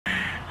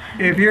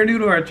If you're new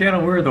to our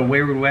channel, we're the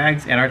Wayward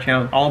Wags, and our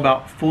channel is all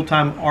about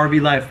full-time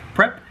RV life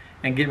prep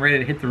and getting ready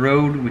to hit the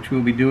road, which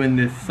we'll be doing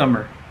this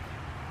summer.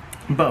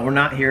 But we're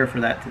not here for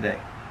that today.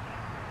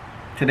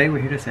 Today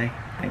we're here to say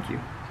thank you.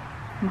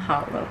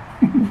 Mahalo.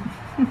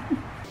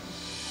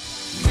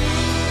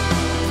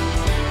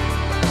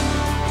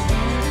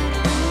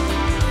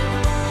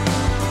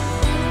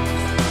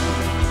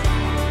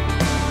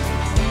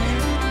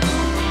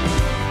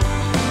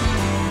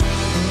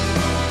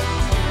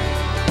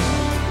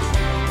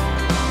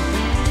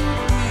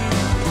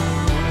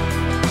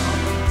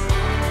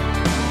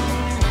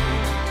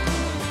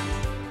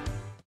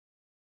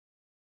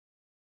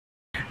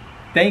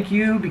 Thank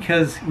you,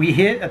 because we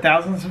hit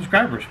 1,000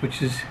 subscribers,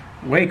 which is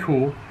way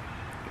cool.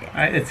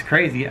 It's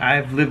crazy.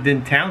 I've lived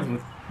in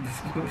towns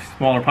with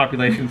smaller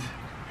populations.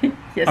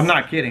 Yes. I'm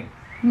not kidding.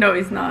 No,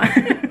 he's not.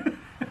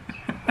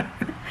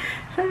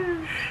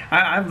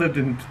 I've lived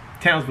in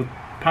towns with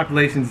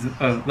populations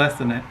of less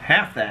than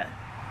half that.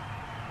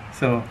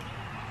 So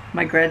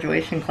my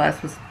graduation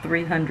class was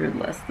 300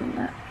 less than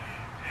that.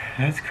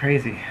 that's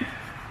crazy.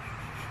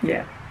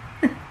 Yeah.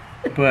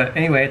 But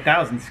anyway,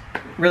 1,000's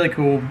really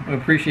cool. I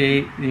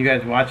appreciate you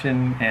guys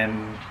watching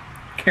and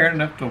caring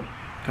enough to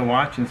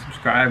watch and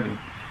subscribe, and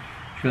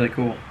it's really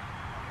cool.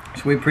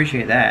 So we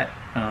appreciate that.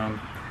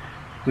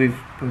 We've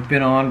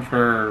been on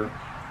for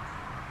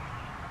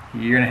a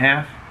year and a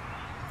half.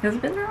 Has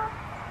it been wrong?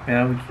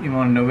 Yeah, we came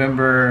on in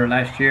November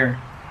last year.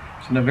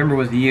 So November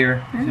was the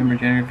year. December,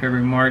 January,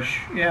 February, March.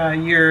 Yeah, a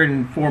year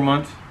and 4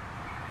 months.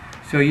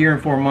 So a year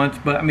and 4 months.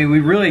 But I mean, we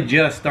really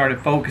just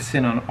started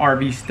focusing on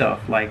RV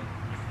stuff like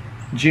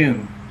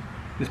June.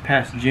 This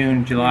past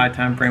June, July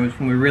time frame was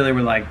when we really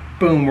were like,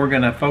 boom, we're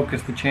gonna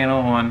focus the channel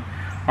on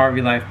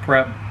RV life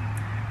prep.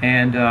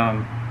 And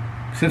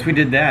since we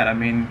did that, I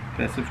mean,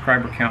 the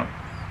subscriber count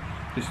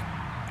just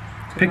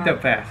picked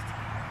up fast.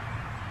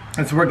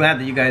 And so we're glad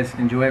that you guys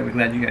enjoy it. We're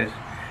glad you guys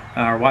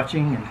are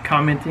watching and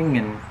commenting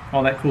and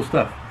all that cool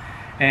stuff.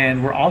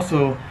 And we're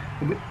also,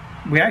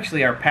 we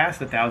actually are past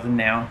 1,000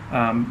 now.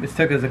 It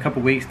took us a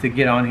couple weeks to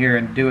get on here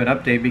and do an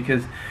update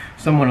because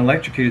someone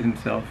electrocuted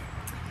himself.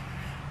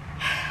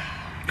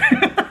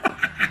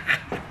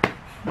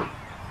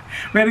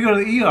 We had to go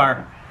to the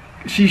ER.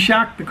 She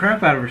shocked the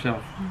crap out of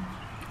herself.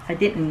 I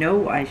didn't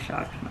know I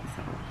shocked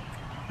myself.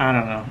 I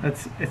don't know.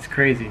 It's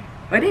crazy.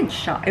 I didn't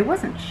shock. It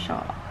wasn't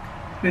shock.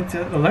 It's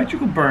an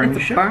electrical burn.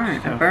 It's a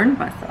burn. I burned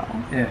myself.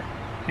 Yeah.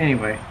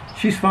 Anyway,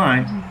 she's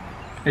fine,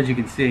 as you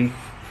can see,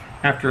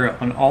 after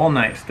an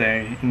all-night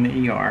stay in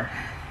the ER.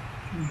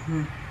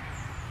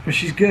 But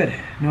she's good.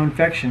 No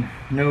infection.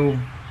 No,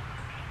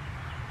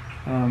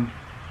 what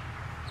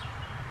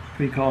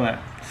do you call that?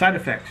 Side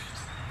effects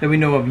that we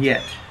know of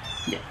yet.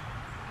 Yeah.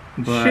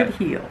 But should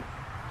heal.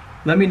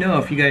 Let me know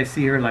if you guys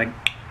see her like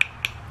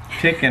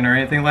ticking or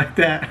anything like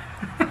that.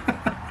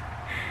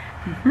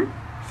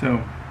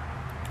 So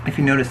if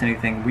you notice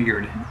anything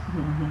weird,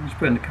 just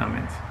put in the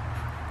comments.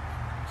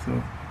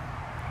 So,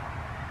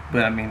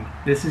 but I mean,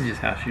 this is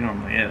just how she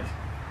normally is.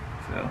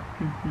 So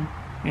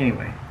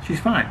anyway, she's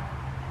fine.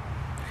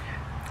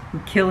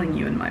 I'm killing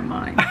you in my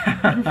mind.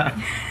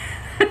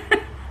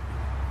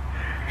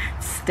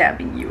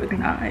 Stabbing you with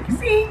knives.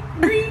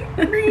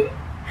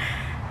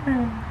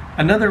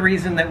 Another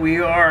reason that we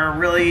are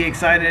really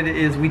excited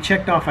is we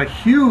checked off a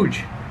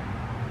huge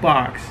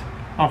box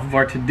off of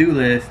our to-do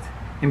list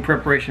in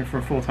preparation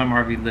for full-time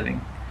RV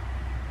living.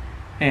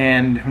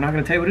 And we're not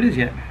going to tell you what it is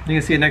yet. You're going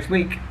to see it next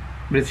week.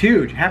 But it's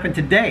huge. It happened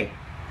today.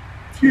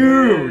 It's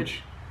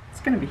huge. It's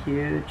going to be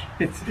huge.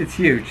 It's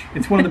huge.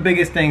 It's one of the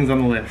biggest things on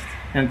the list.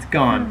 And it's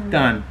gone.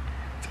 Done.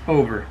 It's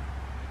over.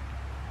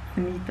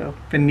 Finito.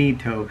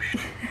 Finito.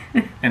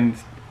 And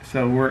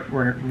so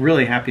we're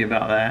really happy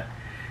about that.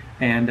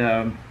 And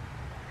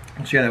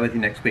I'll share that with you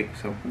next week,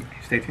 so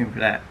stay tuned for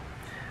that.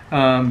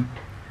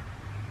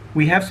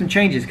 We have some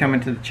changes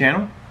coming to the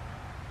channel.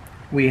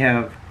 We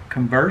have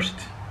conversed,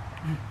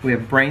 we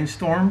have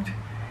brainstormed,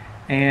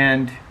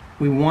 and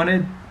we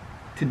wanted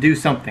to do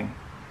something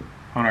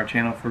on our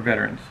channel for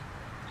veterans,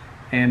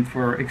 and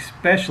for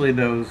especially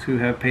those who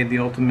have paid the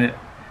ultimate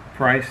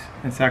price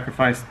and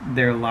sacrificed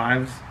their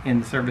lives in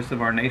the service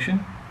of our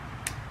nation.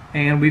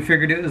 And we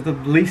figured it was the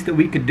least that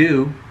we could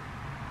do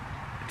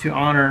to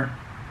honor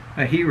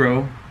a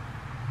hero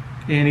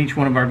in each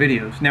one of our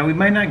videos. Now, we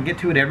might not get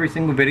to it every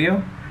single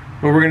video,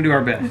 but we're going to do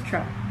our best. Let's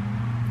try.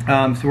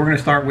 So we're going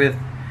to start with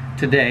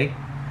today,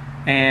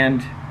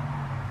 and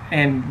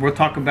we'll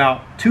talk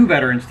about 2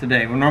 veterans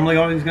today. We're normally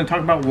always going to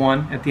talk about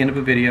 1 at the end of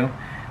a video,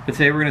 but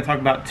today we're going to talk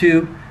about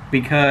 2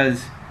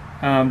 because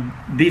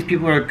these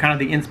people are kind of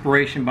the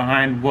inspiration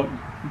behind what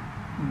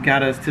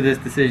got us to this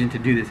decision to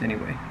do this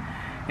anyway.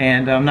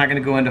 And I'm not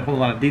going to go into a whole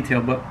lot of detail,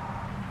 but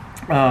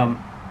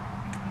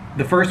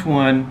the first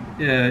one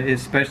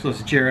is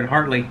Specialist Jared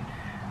Hartley,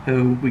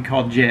 who we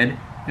call Jed.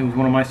 He was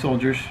one of my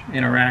soldiers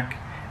in Iraq.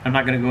 I'm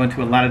not going to go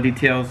into a lot of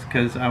details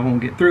because I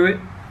won't get through it.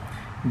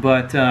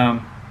 But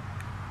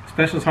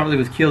Specialist Hartley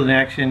was killed in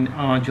action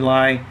on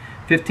July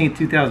 15,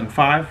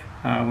 2005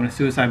 when a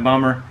suicide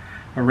bomber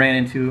ran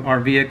into our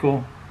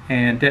vehicle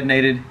and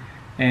detonated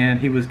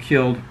and he was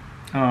killed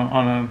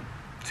on a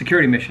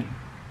security mission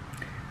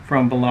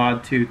from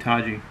Balad to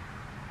Taji.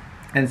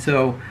 And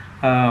so,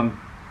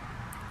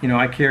 you know,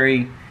 I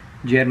carry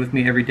Jed with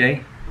me every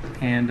day,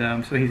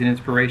 and so he's an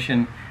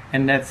inspiration,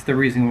 and that's the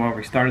reason why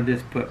we started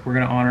this. But we're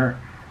going to honor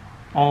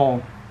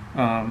all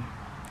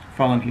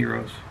fallen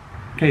heroes.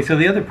 Okay, so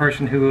the other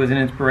person who was an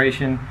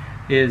inspiration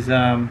is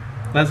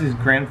Leslie's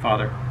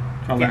grandfather.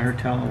 So I'll let her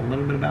tell a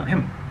little bit about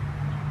him.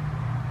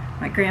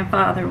 My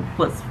grandfather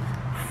was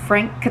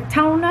Frank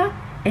Katona,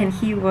 and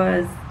he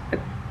was,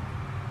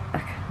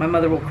 my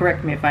mother will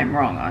correct me if I'm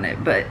wrong on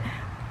it, but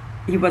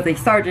he was a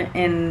sergeant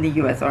in the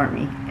U.S.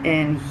 Army,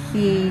 and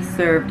he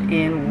served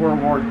in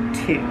World War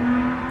II.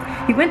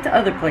 He went to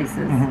other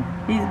places.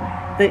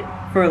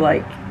 For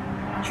like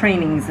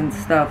trainings and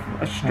stuff,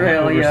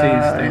 Australia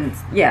and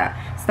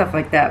yeah, stuff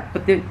like that.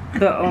 But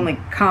the only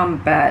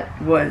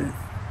combat was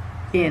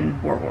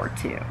in World War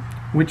II,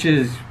 which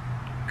is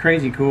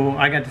crazy cool.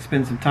 I got to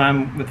spend some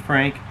time with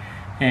Frank,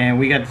 and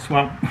we got to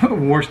swap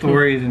war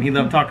stories, and he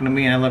loved talking to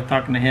me, and I loved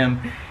talking to him.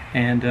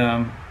 And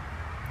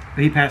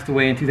he passed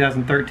away in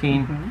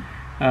 2013,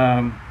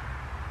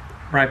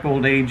 ripe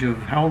old age of,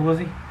 how old was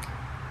he?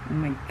 Oh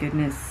my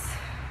goodness,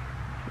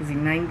 was he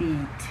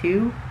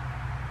 92?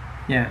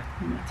 Yeah,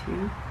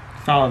 92.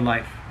 Solid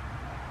life.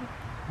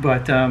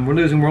 But we're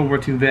losing World War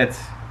II vets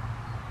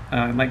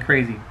like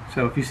crazy.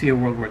 So if you see a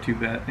World War II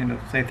vet, you know,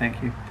 say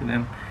thank you to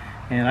them.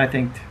 And I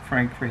thanked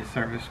Frank for his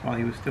service while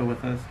he was still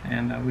with us,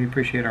 and we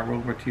appreciate our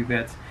World War II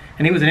vets.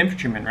 And he was an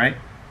infantryman, right?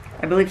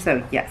 I believe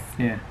so, yes.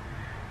 Yeah.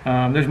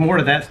 There's more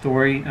to that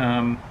story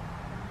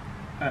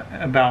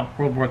about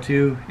World War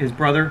II. His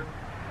brother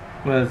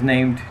was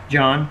named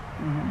John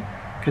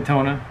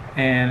Katona,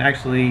 and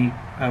actually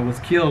was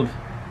killed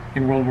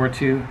in World War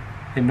II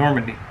in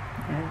Normandy.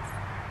 Yes.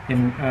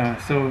 And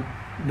so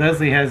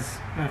Leslie has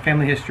a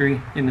family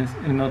history in the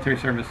military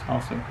service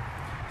also.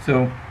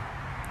 So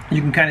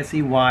you can kind of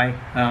see why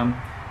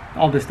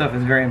all this stuff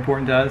is very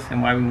important to us,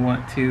 and why we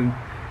want to,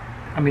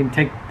 I mean,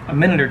 take a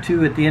minute or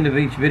two at the end of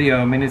each video.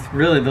 I mean, it's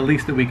really the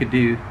least that we could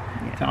do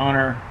to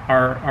honor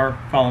our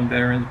fallen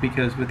veterans,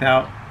 because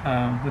without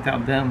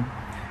them,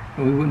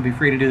 we wouldn't be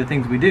free to do the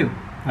things we do,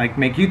 like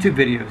make YouTube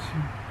videos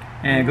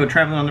and go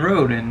traveling on the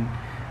road and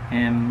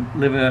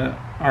live a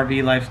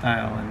RV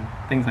lifestyle and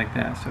things like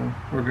that. So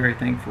we're very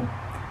thankful.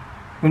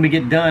 When we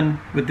get done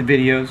with the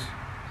videos,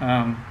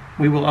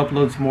 we will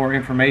upload some more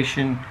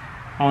information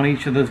on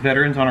each of those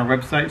veterans on our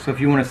website. So if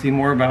you want to see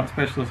more about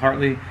Specialist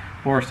Hartley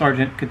or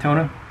Sergeant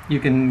Katona, you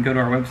can go to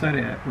our website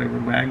at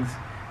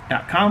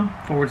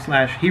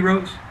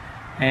waywardwaggs.com/heroes,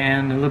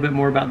 and a little bit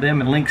more about them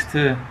and links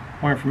to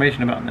more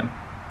information about them.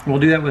 We'll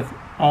do that with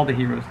all the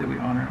heroes that we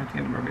honor at the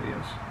end of our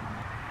videos.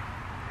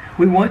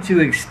 We want to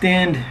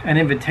extend an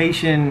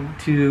invitation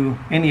to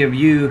any of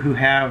you who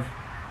have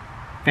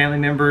family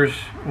members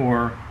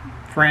or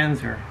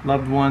friends or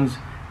loved ones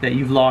that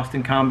you've lost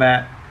in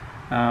combat.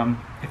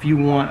 If you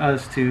want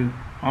us to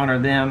honor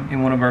them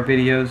in one of our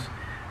videos,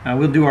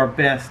 we'll do our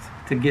best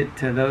to get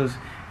to those,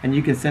 and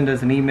you can send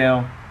us an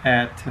email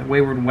at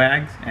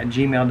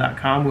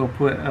waywardwags@gmail.com. We'll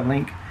put a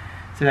link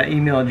to that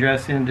email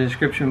address in the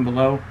description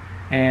below,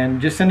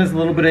 and just send us a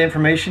little bit of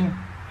information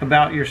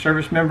about your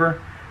service member,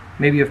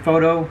 maybe a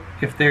photo.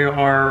 If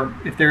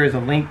there is a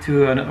link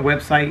to a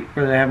website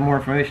where they have more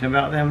information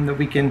about them that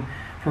we can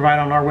provide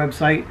on our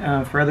website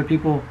for other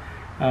people,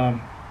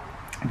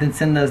 then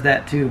send us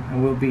that too,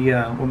 and we'll be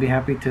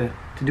happy to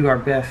do our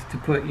best to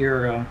put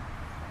your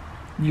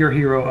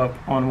hero up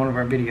on one of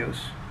our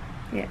videos.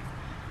 Yeah.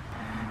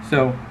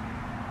 So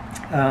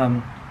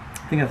I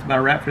think that's about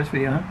a wrap for this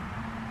video, huh?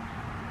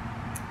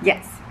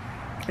 Yes,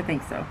 I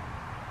think so.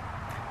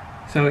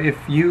 So if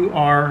you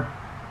are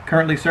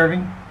currently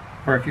serving,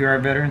 or if you are a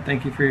veteran,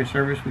 thank you for your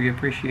service. We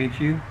appreciate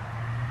you.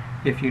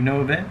 If you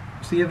know a vet,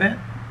 see a vet,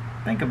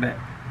 thank a vet.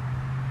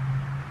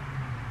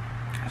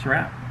 That's a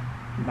wrap.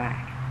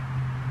 Bye.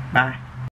 Bye.